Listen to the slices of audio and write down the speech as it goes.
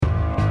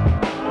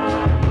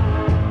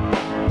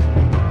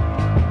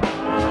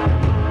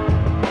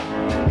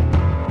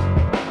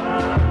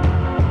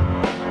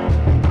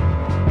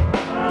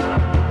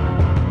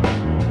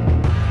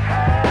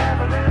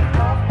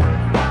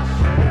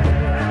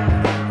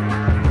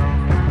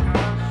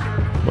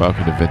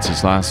Welcome to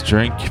Vince's Last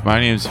Drink. My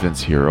name is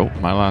Vince Hero.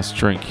 My last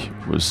drink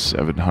was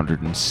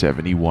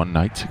 771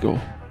 nights ago.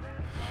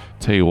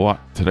 Tell you what,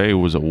 today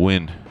was a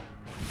win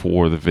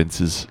for the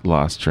Vince's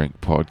Last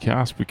Drink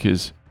podcast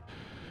because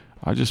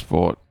I just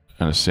bought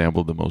and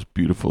assembled the most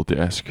beautiful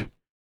desk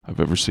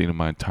I've ever seen in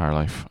my entire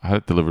life. I had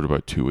it delivered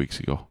about 2 weeks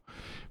ago,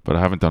 but I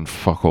haven't done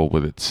fuck all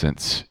with it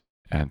since.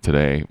 And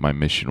today my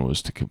mission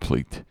was to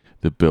complete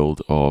the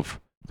build of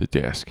the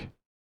desk.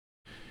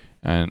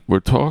 And we're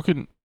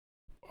talking,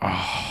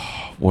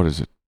 what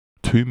is it,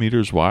 2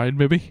 meters wide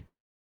maybe?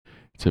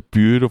 It's a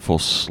beautiful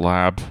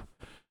slab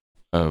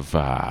of,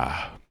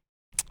 what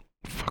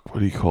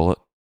do you call it?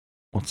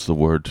 What's the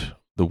word?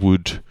 The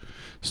wood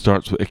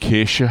starts with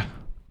acacia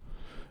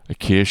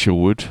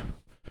wood,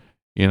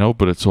 you know,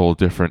 but it's all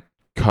different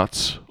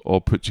cuts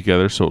all put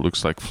together, so it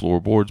looks like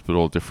floorboards, but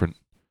all different,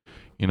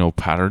 you know,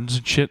 patterns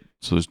and shit.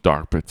 So there's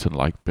dark bits and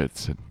light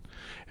bits, and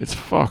it's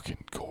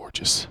fucking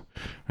gorgeous.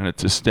 And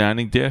it's a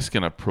standing desk,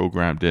 and I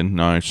programmed in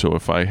now, so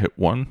if I hit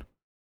one,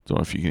 don't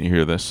know if you can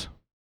hear this.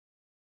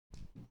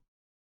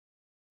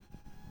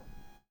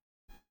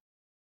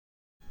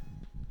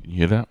 Can you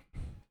hear that?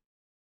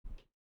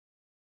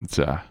 It's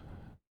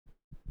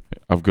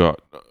I've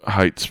got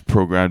heights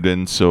programmed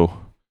in, so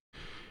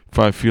if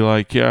I feel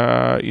like,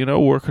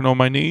 working on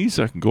my knees,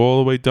 I can go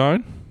all the way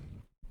down.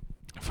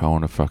 If I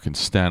want to fucking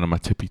stand on my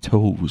tippy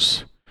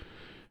toes,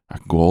 I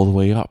can go all the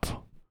way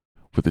up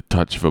with the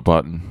touch of a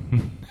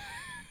button.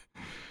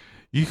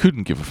 You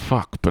couldn't give a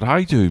fuck, but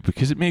I do,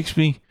 because it makes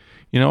me,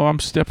 I'm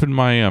stepping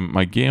my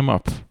my game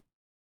up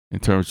in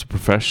terms of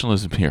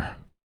professionalism here.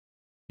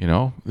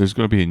 There's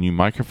going to be a new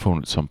microphone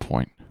at some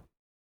point.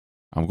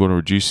 I'm going to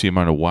reduce the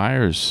amount of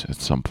wires at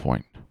some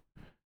point.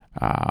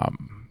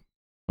 I'm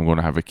going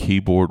to have a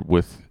keyboard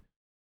with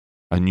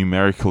a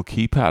numerical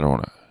keypad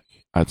on it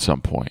at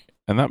some point.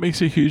 And that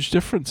makes a huge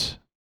difference.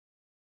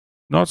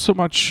 Not so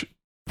much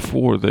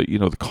for the,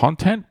 the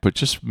content, but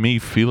just me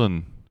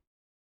feeling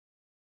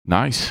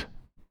nice.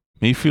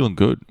 Me feeling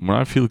good. When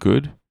I feel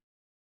good,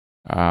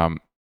 the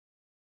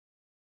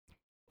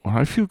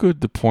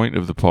point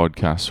of the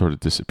podcast sort of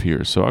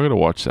disappears. So I got to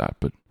watch that.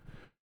 But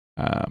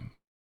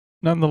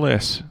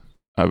nonetheless,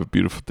 I have a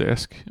beautiful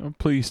desk. I'm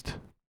pleased.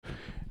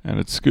 And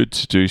it's good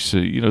to do so.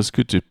 It's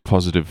good to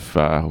positive,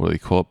 what do they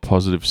call it?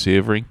 Positive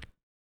savoring.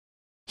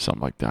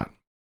 Something like that.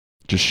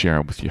 Just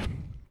sharing with you.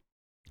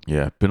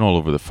 Yeah, been all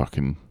over the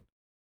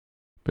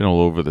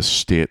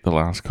state the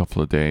last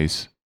couple of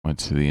days. Went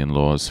to the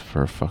in-laws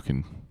for a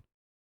fucking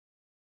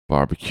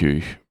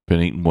barbecue.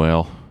 Been eating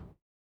well.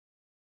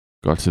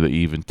 Got to the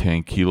even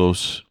 10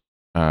 kilos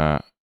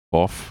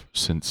off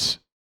since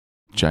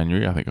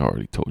January. I think I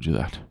already told you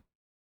that.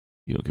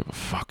 You don't give a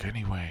fuck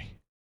anyway.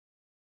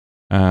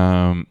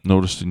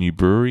 Noticed a new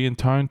brewery in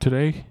town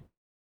today.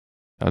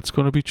 That's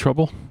going to be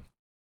trouble.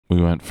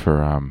 We went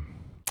for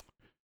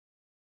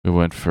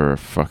a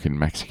fucking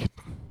Mexican,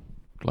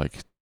 like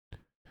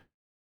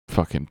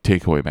fucking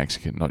takeaway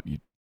Mexican. Not it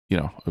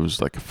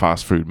was like a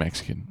fast food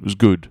Mexican. It was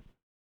good,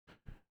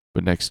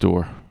 but next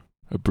door,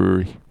 a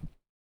brewery.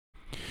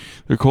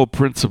 They're called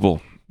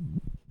Principle,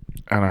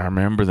 and I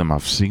remember them.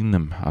 I've seen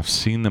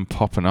them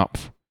popping up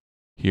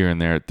here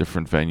and there at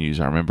different venues.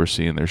 I remember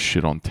seeing their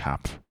shit on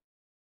tap.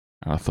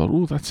 And I thought,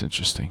 oh, that's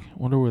interesting.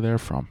 Wonder where they're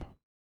from.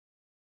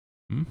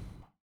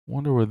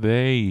 Wonder where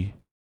they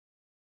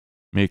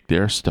make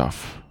their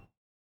stuff.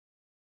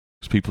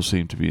 Because people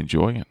seem to be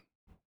enjoying it.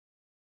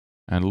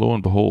 And lo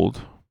and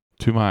behold,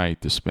 to my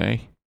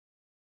dismay,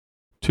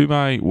 to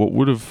my what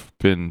would have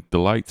been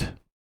delight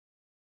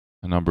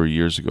a number of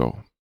years ago,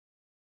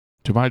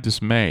 to my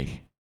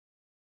dismay,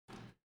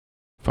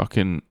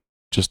 fucking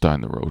just down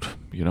the road,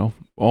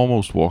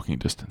 almost walking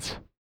distance.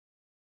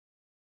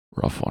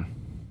 Rough one.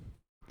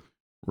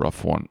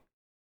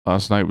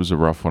 Last night was a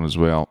rough one as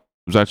well.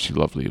 It was actually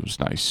lovely. It was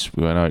nice.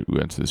 We went out. We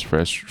went to this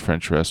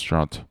French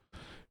restaurant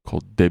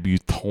called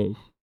Debutant.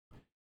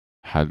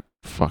 Had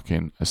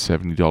fucking a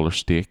 $70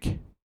 steak,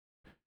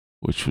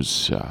 which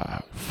was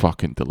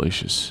fucking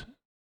delicious.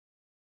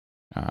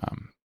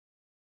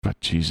 But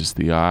Jesus,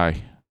 the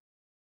eye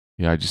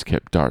just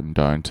kept darting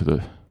down to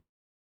the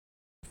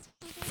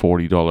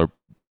 $40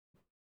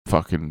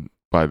 fucking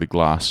by the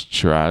glass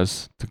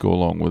Shiraz to go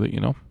along with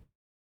it,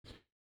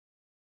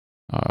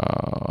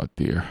 Oh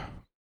dear.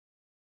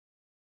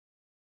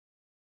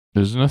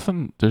 There's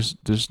nothing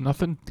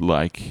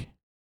like,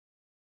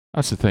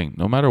 that's the thing,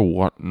 no matter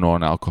what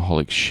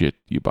non-alcoholic shit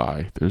you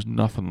buy, there's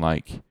nothing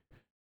like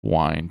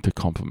wine to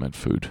complement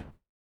food.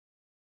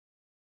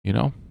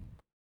 And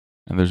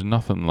there's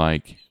nothing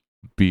like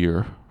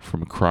beer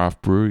from a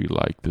craft brewery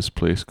like this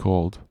place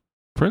called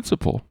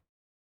Principle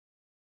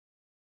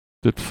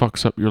that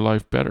fucks up your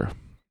life better.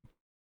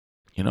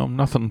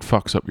 Nothing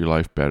fucks up your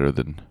life better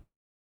than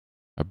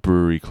a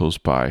brewery close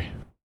by.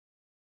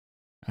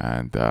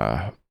 And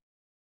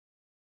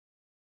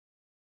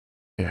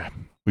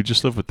we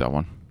just live with that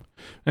one.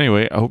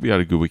 Anyway, I hope you had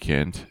a good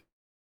weekend.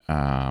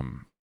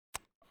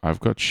 I've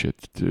got shit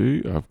to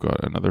do. I've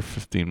got another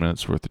 15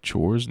 minutes worth of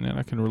chores, and then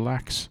I can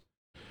relax.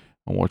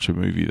 and watch a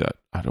movie that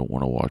I don't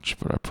want to watch,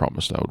 but I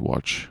promised I would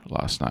watch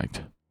last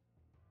night.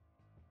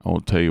 I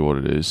won't tell you what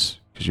it is,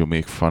 because you'll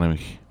make fun of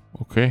me,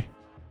 okay?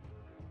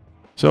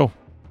 So,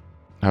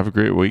 have a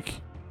great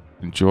week.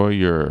 Enjoy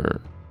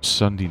your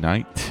Sunday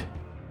night.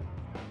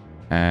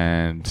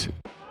 And,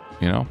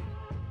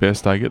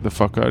 best I get the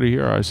fuck out of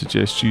here, I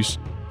suggest you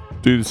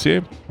do the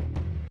same.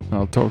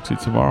 I'll talk to you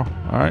tomorrow.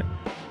 Alright?